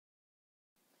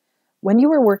when you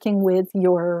were working with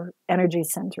your energy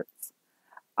centers,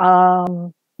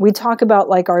 we talk about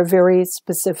like our very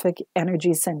specific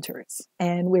energy centers.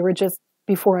 And we were just,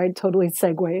 before I totally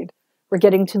segued, we're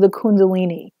getting to the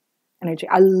Kundalini energy.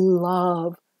 I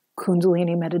love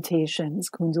Kundalini meditations,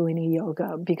 Kundalini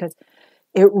yoga, because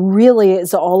it really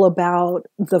is all about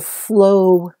the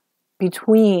flow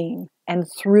between and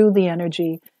through the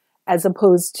energy as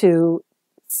opposed to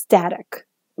static,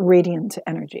 radiant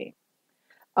energy.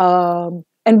 And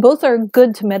both are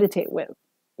good to meditate with,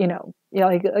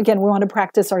 like, again, we want to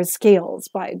practice our scales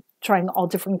by trying all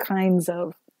different kinds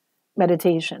of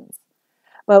meditations.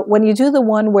 But when you do the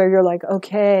one where you're like,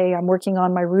 okay, I'm working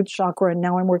on my root chakra, and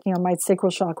now I'm working on my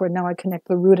sacral chakra, and now I connect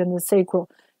the root and the sacral.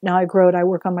 Now I grow it, I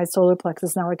work on my solar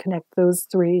plexus, now I connect those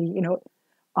three,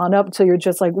 on up till you're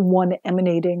just like one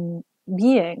emanating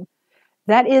being.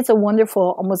 That is a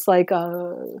wonderful, almost like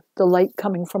the light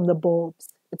coming from the bulbs.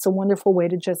 It's a wonderful way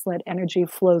to just let energy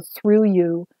flow through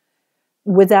you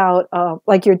without,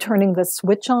 like you're turning the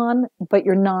switch on, but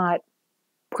you're not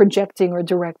projecting or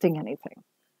directing anything.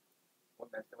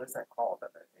 What's that called,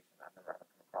 that meditation? I've never come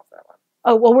across that one.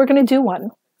 Oh, well, we're going to do one.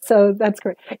 So that's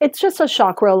great. It's just a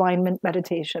chakra alignment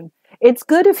meditation. It's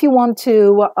good if you want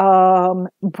to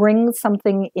bring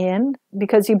something in,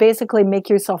 because you basically make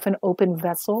yourself an open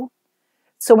vessel.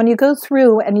 So when you go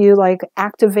through and you like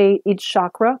activate each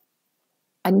chakra,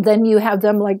 and then you have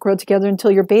them like grow together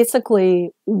until you're basically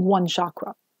one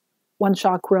chakra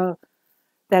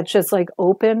that's just like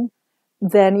open.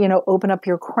 Then, open up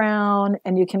your crown,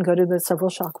 and you can go to the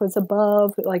several chakras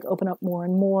above, like open up more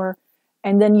and more.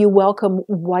 And then you welcome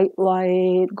white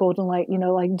light, golden light,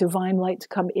 like divine light to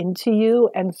come into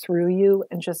you and through you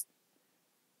and just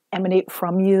emanate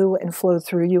from you and flow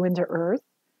through you into earth.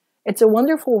 It's a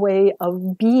wonderful way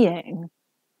of being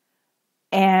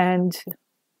and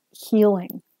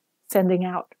healing, sending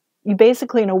out. You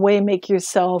basically, in a way, make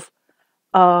yourself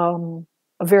a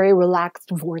very relaxed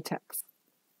vortex.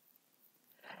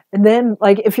 And then,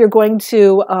 like, if you're going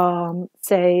to,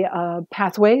 say,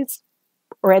 Pathways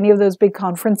or any of those big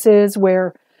conferences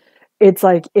where it's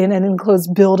like in an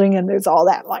enclosed building and there's all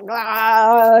that, like,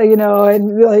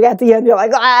 and like at the end, you're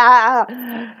like,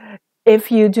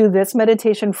 If you do this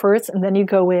meditation first and then you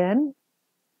go in,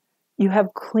 you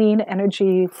have clean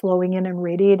energy flowing in and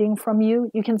radiating from you.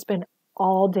 You can spend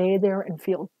all day there and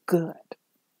feel good.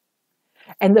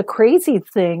 And the crazy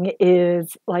thing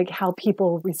is like how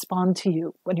people respond to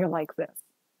you when you're like this.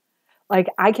 Like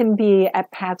I can be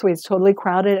at Pathways totally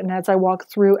crowded, and as I walk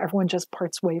through, everyone just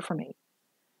parts away from me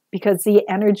because the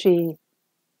energy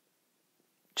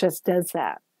just does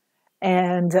that.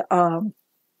 And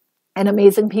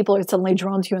amazing people are suddenly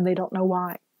drawn to you and they don't know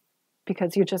why,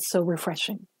 because you're just so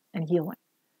refreshing and healing.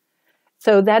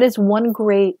 So that is one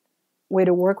great way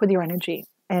to work with your energy.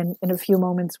 And in a few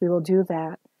moments, we will do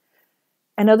that.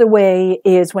 Another way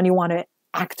is when you want to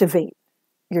activate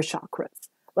your chakras.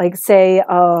 Like say,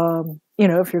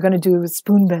 if you're going to do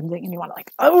spoon bending and you want to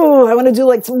I want to do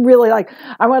like some really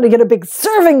I want to get a big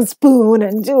serving spoon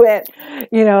and do it,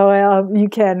 you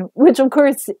can, which of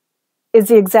course is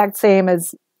the exact same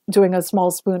as doing a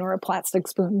small spoon or a plastic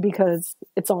spoon because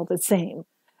it's all the same.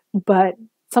 But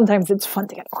sometimes it's fun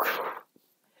to get,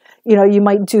 you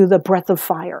might do the breath of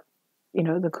fire,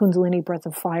 the Kundalini breath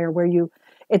of fire where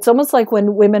it's almost like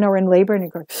when women are in labor and you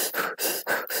go,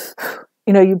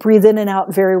 you breathe in and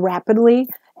out very rapidly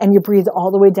and you breathe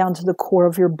all the way down to the core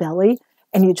of your belly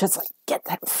and you just get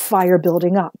that fire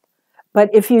building up. But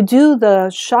if you do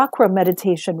the chakra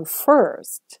meditation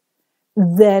first,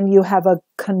 then you have a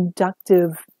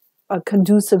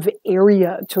conducive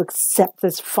area to accept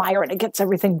this fire and it gets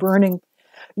everything burning.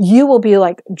 You will be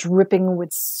dripping with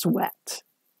sweat.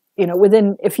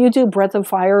 If you do breath of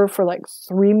fire for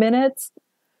 3 minutes,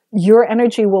 your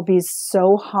energy will be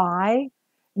so high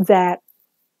that,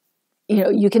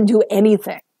 you can do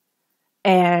anything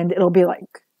and it'll be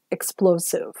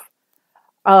explosive.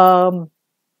 The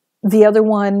other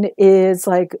one is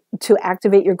to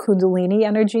activate your Kundalini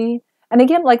energy. And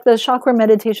again, the chakra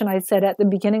meditation I said at the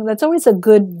beginning, that's always a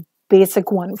good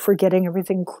basic one for getting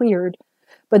everything cleared.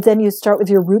 But then you start with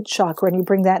your root chakra and you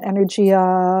bring that energy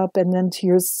up and then to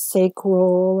your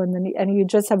sacral and you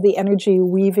just have the energy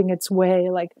weaving its way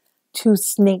like two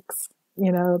snakes.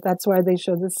 That's why they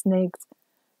show the snakes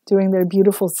doing their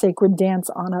beautiful sacred dance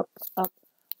on up, up,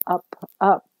 up,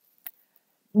 up.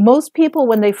 Most people,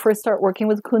 when they first start working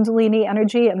with Kundalini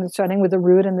energy and starting with the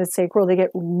root and the sacral, they get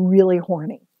really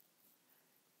horny.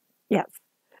 Yes.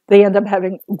 They end up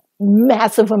having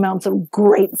massive amounts of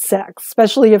great sex,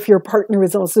 especially if your partner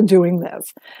is also doing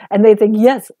this. And they think,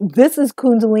 yes, this is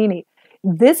Kundalini.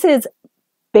 This is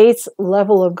base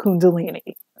level of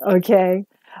Kundalini. Okay.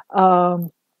 Um,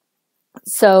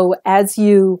 so as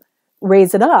you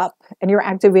raise it up and you're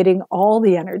activating all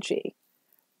the energy,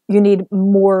 you need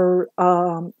more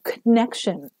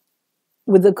connection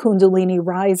with the Kundalini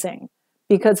rising,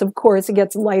 because of course it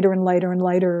gets lighter and lighter and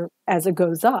lighter as it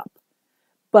goes up.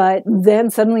 But then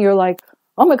suddenly you're like,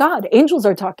 oh my God, angels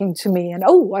are talking to me, and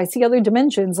oh, I see other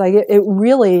dimensions. Like it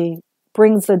really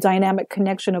brings the dynamic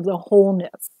connection of the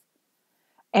wholeness.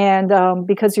 And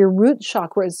because your root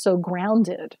chakra is so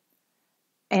grounded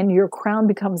and your crown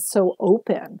becomes so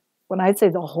open, when I say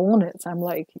the wholeness, I'm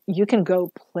like, you can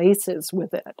go places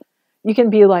with it. You can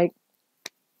be like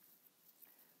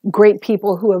great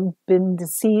people who have been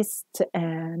deceased,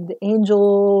 and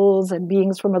angels and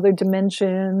beings from other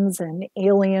dimensions and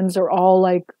aliens are all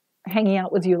like hanging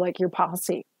out with you like your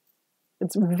posse.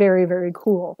 It's very, very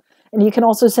cool. And you can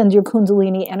also send your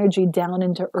Kundalini energy down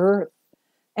into earth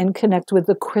and connect with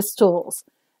the crystals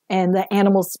and the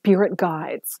animal spirit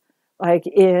guides. Like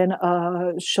in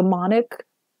shamanic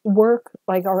work,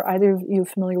 like are either of you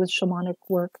familiar with shamanic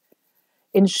work?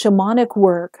 In shamanic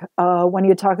work, when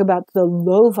you talk about the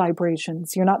low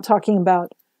vibrations, you're not talking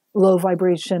about low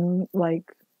vibration like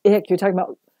ick. You're talking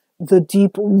about the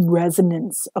deep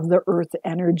resonance of the earth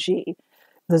energy,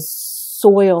 the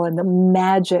soil and the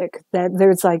magic that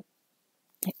there's like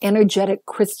energetic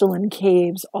crystalline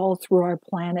caves all through our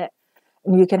planet.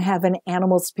 And you can have an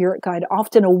animal spirit guide.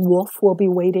 Often a wolf will be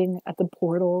waiting at the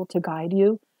portal to guide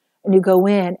you. And you go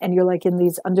in and you're like in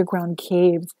these underground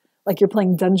caves, like you're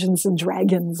playing Dungeons and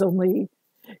Dragons, only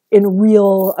in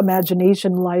real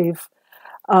imagination life.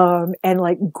 And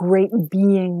like great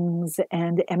beings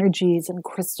and energies and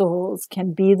crystals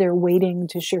can be there waiting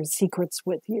to share secrets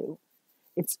with you.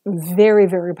 It's very,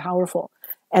 very powerful.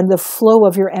 And the flow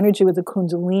of your energy with the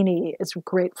Kundalini is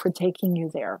great for taking you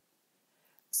there.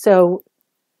 So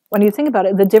when you think about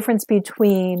it, the difference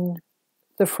between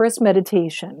the first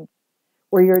meditation,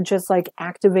 where you're just like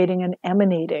activating and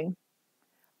emanating,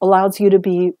 allows you to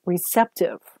be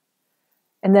receptive.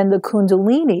 And then the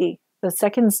Kundalini, the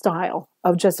second style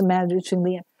of just imagining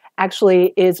the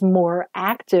actually is more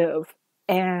active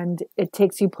and it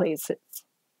takes you places.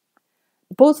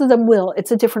 Both of them will.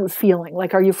 It's a different feeling.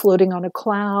 Like, are you floating on a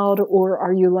cloud or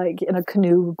are you like in a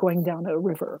canoe going down a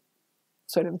river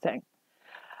sort of thing?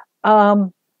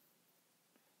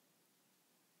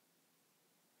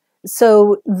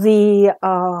 So the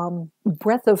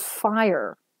breath of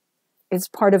fire is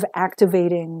part of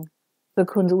activating the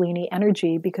Kundalini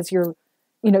energy because you're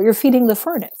feeding the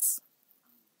furnace.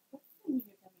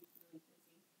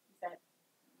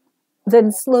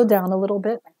 Then slow down a little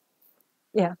bit.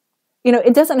 Yeah.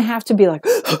 It doesn't have to be like,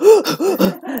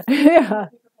 yeah.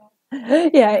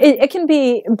 Yeah, it can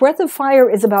be, breath of fire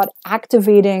is about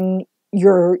activating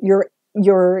your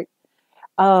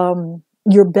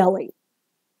belly.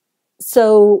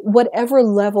 So whatever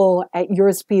level at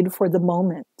your speed for the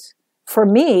moment. For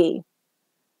me,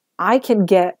 I can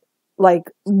get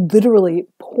like literally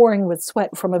pouring with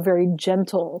sweat from a very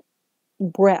gentle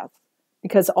breath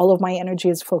because all of my energy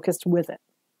is focused with it.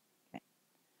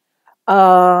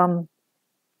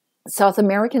 South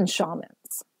American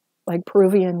shamans, like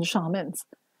Peruvian shamans,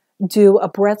 do a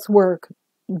breath work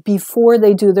before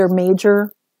they do their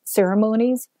major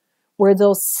ceremonies where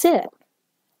they'll sit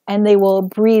and they will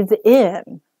breathe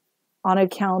in on a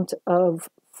count of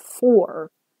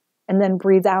 4 and then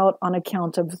breathe out on a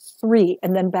count of 3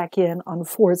 and then back in on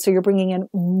 4. So you're bringing in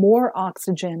more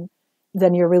oxygen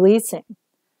than you're releasing.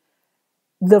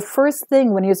 The first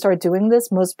thing when you start doing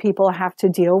this, most people have to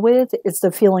deal with is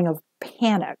the feeling of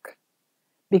panic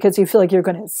because you feel like you're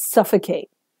going to suffocate.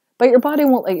 But your body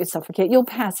won't let you suffocate. You'll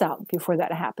pass out before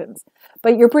that happens.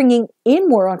 But you're bringing in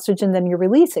more oxygen than you're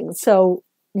releasing. So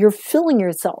you're filling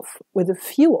yourself with a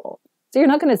fuel. So you're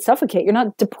not going to suffocate. You're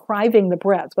not depriving the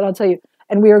breath. But I'll tell you,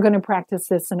 and we are going to practice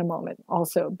this in a moment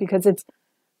also because it's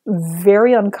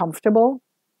very uncomfortable.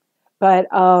 But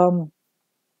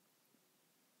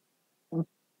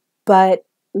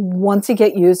once you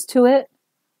get used to it,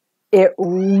 it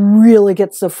really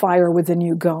gets the fire within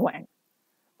you going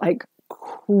like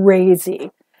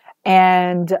crazy.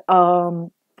 And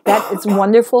that is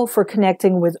wonderful for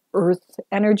connecting with earth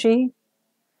energy.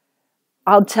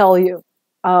 I'll tell you,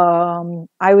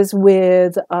 I was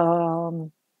with a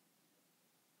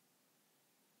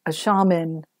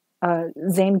shaman,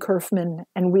 Zane Kerfman,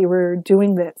 and we were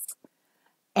doing this.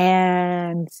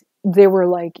 And there were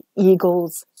like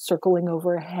eagles circling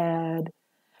overhead.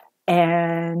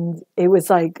 And it was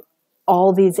like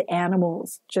all these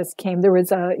animals just came. There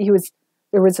was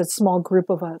a small group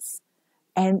of us.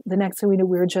 And the next thing we knew,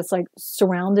 we were just like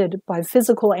surrounded by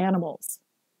physical animals.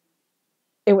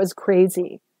 It was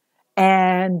crazy.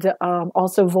 And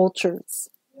also vultures.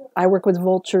 I work with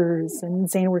vultures, and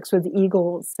Zane works with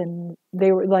eagles, and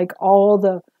they were like all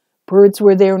the birds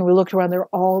were there, and we looked around. There were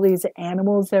all these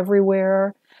animals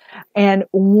everywhere, and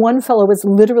one fellow was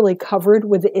literally covered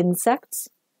with insects,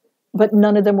 but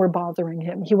none of them were bothering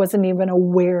him. He wasn't even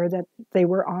aware that they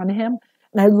were on him.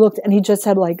 And I looked, and he just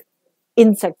had like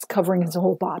insects covering his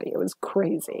whole body. It was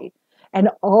crazy, and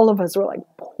all of us were like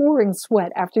pouring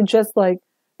sweat after just like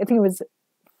I think it was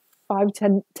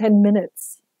 10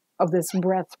 minutes of this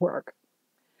breath work.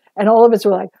 And all of us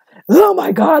were like, oh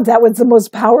my God, that was the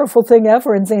most powerful thing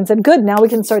ever. And Zane said, good, now we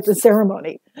can start the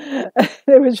ceremony.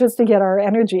 It was just to get our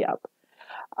energy up.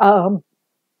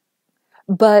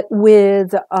 But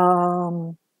with,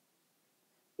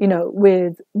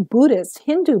 with Buddhist,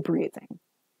 Hindu breathing,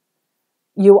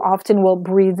 you often will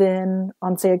breathe in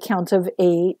on, say, a count of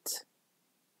 8,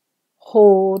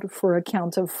 hold for a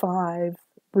count of 5,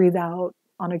 breathe out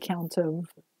on a count of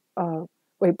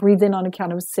breathe in on a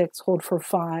count of 6, hold for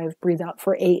 5, breathe out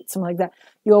for 8, something like that.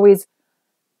 You always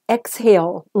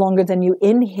exhale longer than you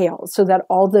inhale so that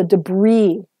all the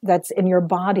debris that's in your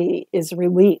body is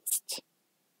released.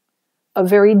 A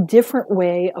very different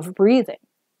way of breathing,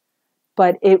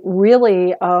 but it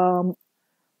really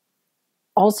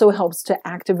also helps to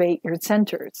activate your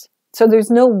centers. So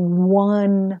there's no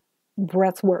one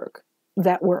breath work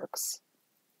that works.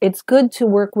 It's good to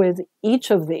work with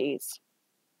each of these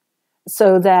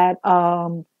so that,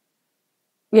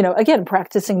 again,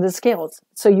 practicing the scales.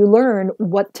 So you learn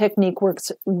what technique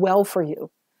works well for you.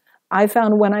 I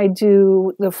found when I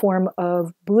do the form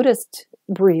of Buddhist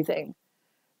breathing,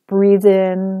 breathe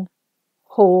in,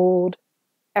 hold,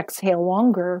 exhale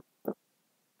longer,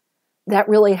 that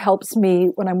really helps me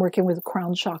when I'm working with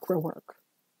crown chakra work.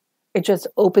 It just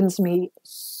opens me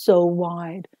so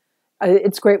wide.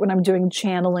 It's great when I'm doing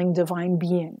channeling divine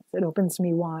beings. It opens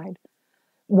me wide.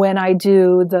 When I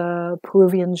do the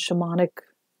Peruvian shamanic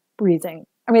breathing,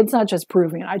 I mean, it's not just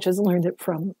Peruvian. I just learned it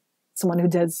from someone who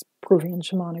does Peruvian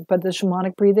shamanic. But the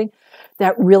shamanic breathing,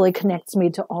 that really connects me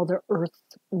to all the earth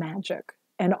magic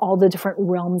and all the different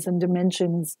realms and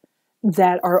dimensions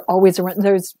that are always around.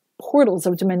 There's portals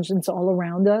of dimensions all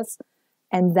around us.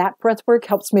 And that breath work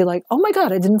helps me like, oh my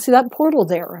God, I didn't see that portal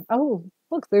there. Oh,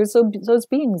 look, there's those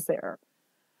beings there.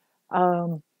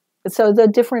 So the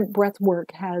different breath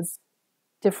work has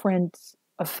different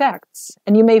effects.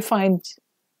 And you may find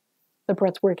the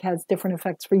breath work has different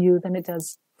effects for you than it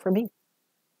does for me.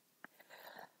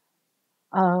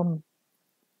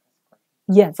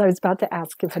 Yes, I was about to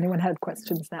ask if anyone had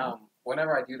questions now.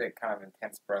 Whenever I do that kind of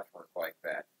intense breath work like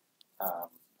that,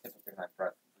 typically my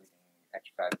breath breathing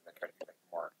exercises, I try to do like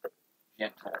more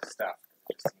gentle stuff.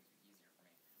 It just seems easier for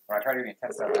me. When I try to do the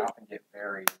intense stuff, I often get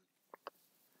a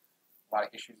lot of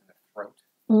issues in the throat.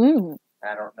 And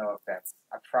I don't know if that's,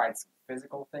 I've tried some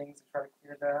physical things to try to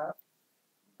clear that up,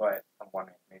 but I'm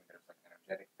wondering if maybe there's like an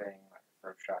energetic thing, like a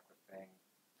throat chakra thing,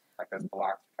 like those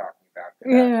blocks you're talking about.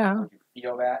 Would you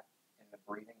feel that in the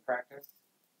breathing practice?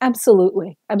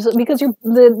 Absolutely. Because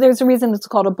there's a reason it's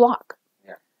called a block.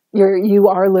 Yeah. You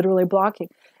are literally blocking.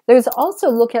 There's also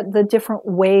look at the different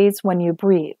ways when you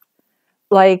breathe.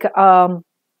 Like,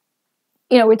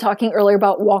 we're talking earlier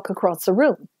about walk across the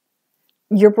room.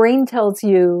 Your brain tells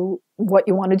you what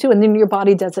you want to do, and then your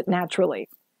body does it naturally.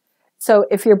 So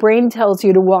if your brain tells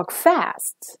you to walk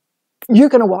fast, you're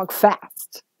going to walk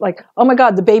fast. Like, oh my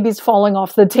God, the baby's falling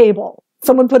off the table.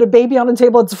 Someone put a baby on the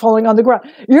table, it's falling on the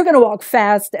ground. You're going to walk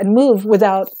fast and move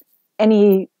without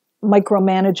any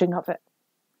micromanaging of it.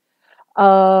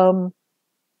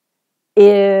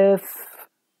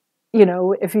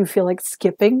 If you feel like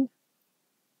skipping,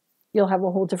 you'll have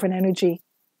a whole different energy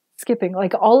skipping.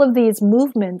 Like all of these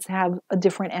movements have a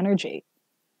different energy.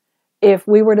 If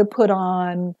we were to put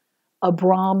on a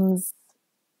Brahms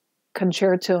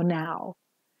concerto now,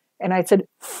 and I said,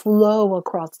 flow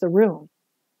across the room.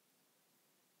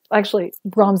 Actually,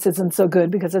 Brahms isn't so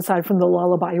good because aside from the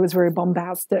lullaby, he was very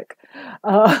bombastic.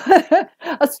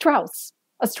 A Strauss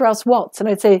waltz. And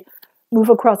I'd say, move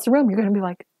across the room. You're going to be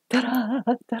like, da-da,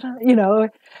 da-da,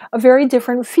 a very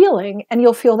different feeling. And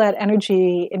you'll feel that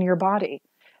energy in your body.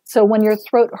 So when your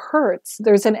throat hurts,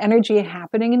 there's an energy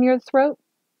happening in your throat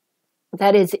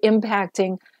that is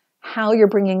impacting how you're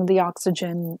bringing the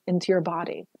oxygen into your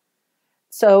body.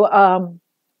 So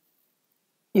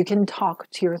you can talk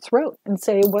to your throat and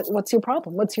say, what's your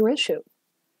problem? What's your issue?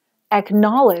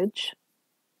 Acknowledge,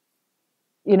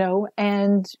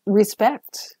 and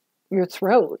respect your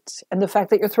throat and the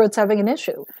fact that your throat's having an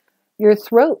issue. Your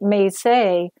throat may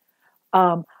say,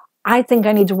 I think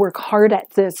I need to work hard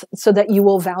at this so that you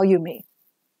will value me.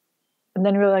 And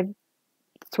then you're like,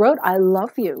 throat, I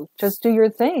love you. Just do your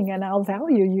thing and I'll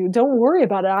value you. Don't worry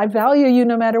about it. I value you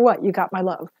no matter what. You got my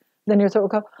love. Then your throat will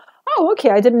go, oh,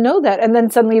 okay, I didn't know that. And then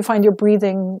suddenly you find your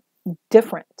breathing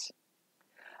different.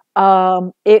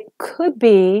 It could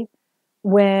be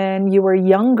when you were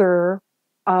younger,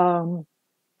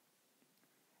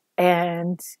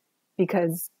 and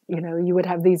because you would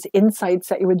have these insights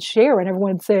that you would share and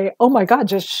everyone would say, oh my God,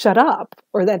 just shut up,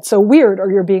 or that's so weird,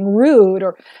 or you're being rude,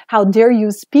 or how dare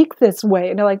you speak this way.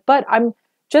 And you're like, but I'm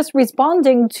just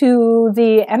responding to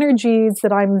the energies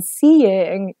that I'm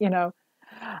seeing. If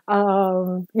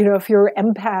you're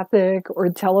empathic or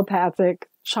telepathic,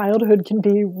 childhood can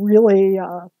be really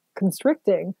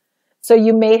constricting. So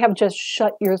you may have just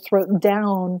shut your throat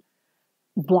down,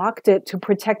 blocked it to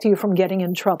protect you from getting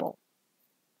in trouble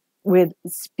with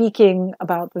speaking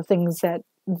about the things that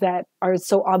are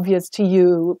so obvious to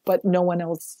you, but no one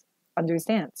else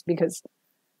understands, because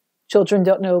children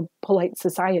don't know polite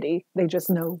society. They just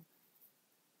know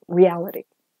reality.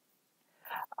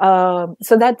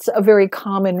 So that's a very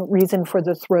common reason for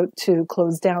the throat to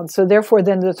close down. So therefore,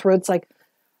 then the throat's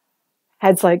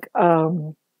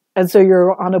as though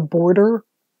you're on a border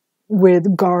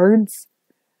with guards.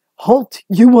 Halt,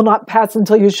 you will not pass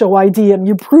until you show ID and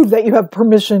you prove that you have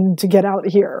permission to get out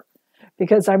here,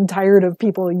 because I'm tired of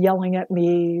people yelling at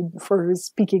me for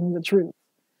speaking the truth.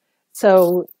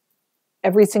 So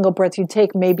every single breath you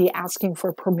take may be asking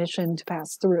for permission to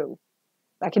pass through.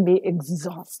 That can be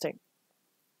exhausting.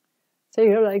 So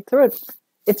you're like, throat,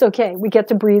 it's okay. We get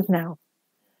to breathe now.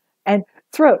 And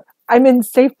throat, I'm in a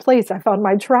safe place. I found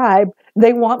my tribe.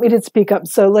 They want me to speak up.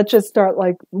 So let's just start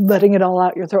letting it all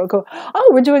out. Your throat go, oh,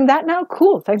 we're doing that now?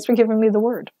 Cool. Thanks for giving me the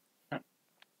word.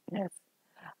 Yes.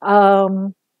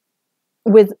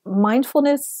 With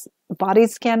mindfulness, body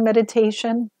scan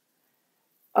meditation,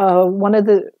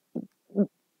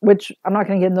 which I'm not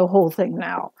going to get into the whole thing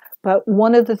now, but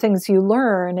one of the things you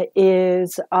learn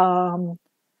is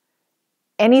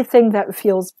anything that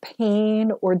feels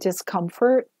pain or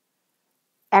discomfort,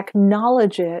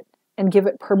 acknowledge it and give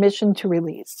it permission to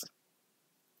release.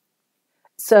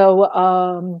 So,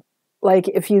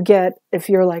 if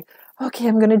you're like, okay,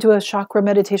 I'm going to do a chakra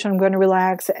meditation, I'm going to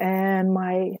relax, and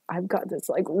I've got this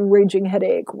raging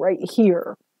headache right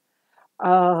here.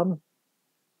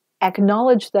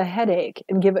 Acknowledge the headache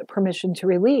and give it permission to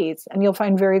release, and you'll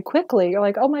find very quickly, you're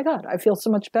like, oh my God, I feel so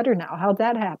much better now. How'd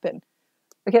that happen?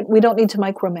 Again, we don't need to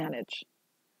micromanage.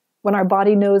 When our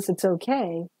body knows it's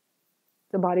okay,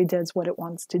 the body does what it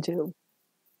wants to do.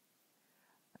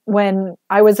 When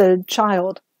I was a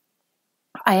child,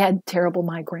 I had terrible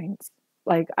migraines.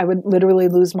 I would literally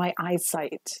lose my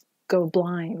eyesight, go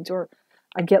blind, or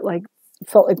I'd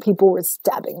felt like people were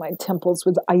stabbing my temples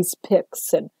with ice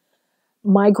picks, and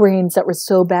migraines that were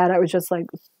so bad I was just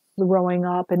throwing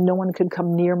up, and no one could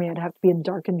come near me. I'd have to be in a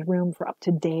darkened room for up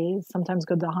to days, sometimes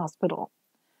go to the hospital.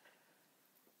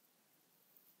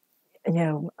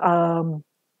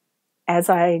 As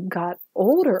I got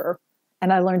older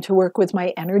and I learned to work with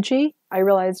my energy, I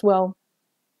realized, well,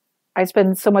 I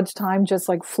spend so much time just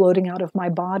floating out of my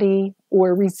body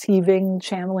or receiving,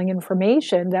 channeling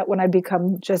information, that when I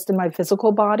become just in my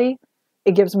physical body,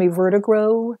 it gives me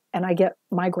vertigo and I get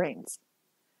migraines.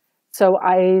 So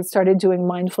I started doing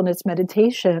mindfulness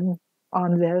meditation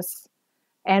on this,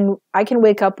 and I can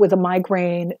wake up with a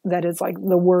migraine that is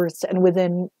the worst, and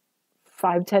within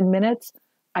 5-10 minutes,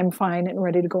 I'm fine and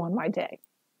ready to go on my day,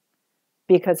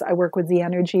 because I work with the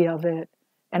energy of it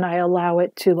and I allow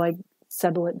it to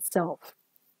settle itself.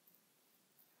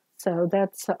 So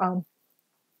that's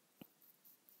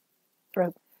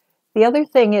throat. The other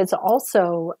thing is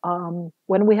also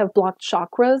when we have blocked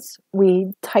chakras,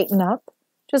 we tighten up.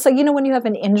 Just when you have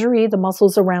an injury, the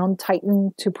muscles around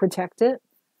tighten to protect it.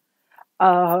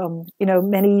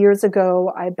 Many years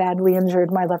ago, I badly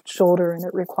injured my left shoulder and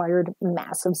it required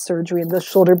massive surgery, and the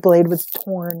shoulder blade was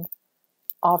torn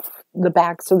off the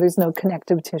back, so there's no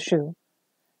connective tissue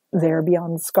there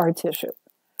beyond scar tissue.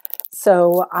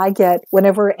 So I get,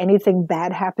 whenever anything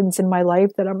bad happens in my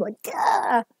life that I'm like,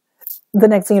 ah, the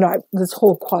next thing you know, this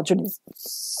whole quadrant is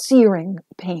searing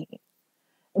pain.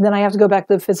 And then I have to go back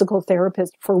to the physical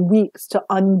therapist for weeks to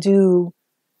undo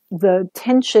the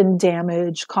tension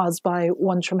damage caused by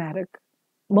one traumatic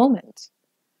moment,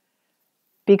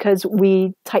 because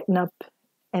we tighten up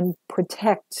and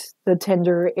protect the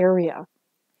tender area.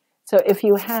 So if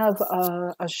you have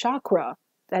a chakra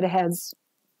that has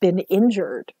been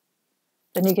injured,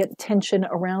 then you get tension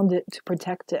around it to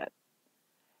protect it.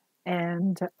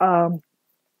 And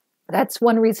that's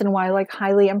one reason why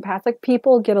highly empathic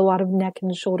people get a lot of neck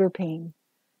and shoulder pain,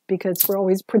 because we're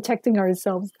always protecting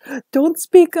ourselves. Don't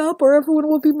speak up or everyone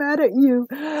will be mad at you.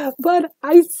 But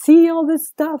I see all this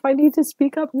stuff. I need to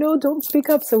speak up. No, don't speak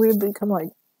up. So we become like,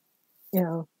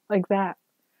 like that.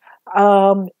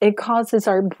 It causes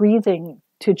our breathing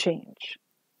to change.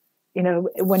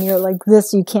 When you're like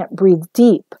this, you can't breathe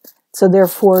deep. So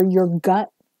therefore your gut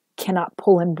cannot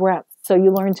pull in breath. So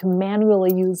you learn to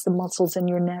manually use the muscles in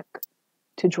your neck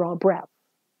to draw breath.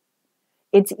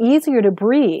 It's easier to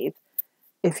breathe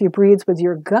if you breathe with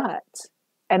your gut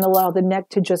and allow the neck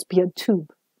to just be a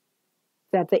tube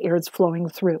that the air is flowing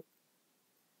through.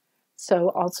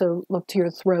 So also look to your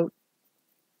throat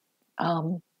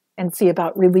and see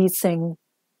about releasing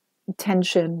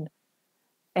tension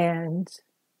and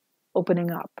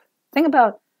opening up. Think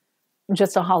about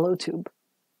just a hollow tube.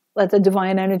 Let the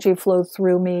divine energy flow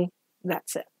through me.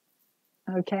 That's it.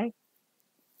 Okay?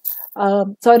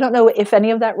 So I don't know if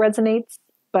any of that resonates,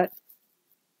 but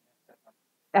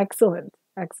excellent.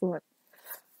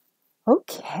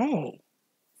 Okay.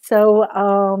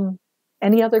 So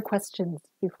any other questions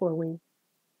before we...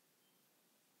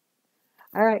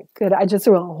 All right, good. I just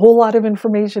threw a whole lot of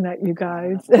information at you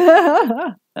guys.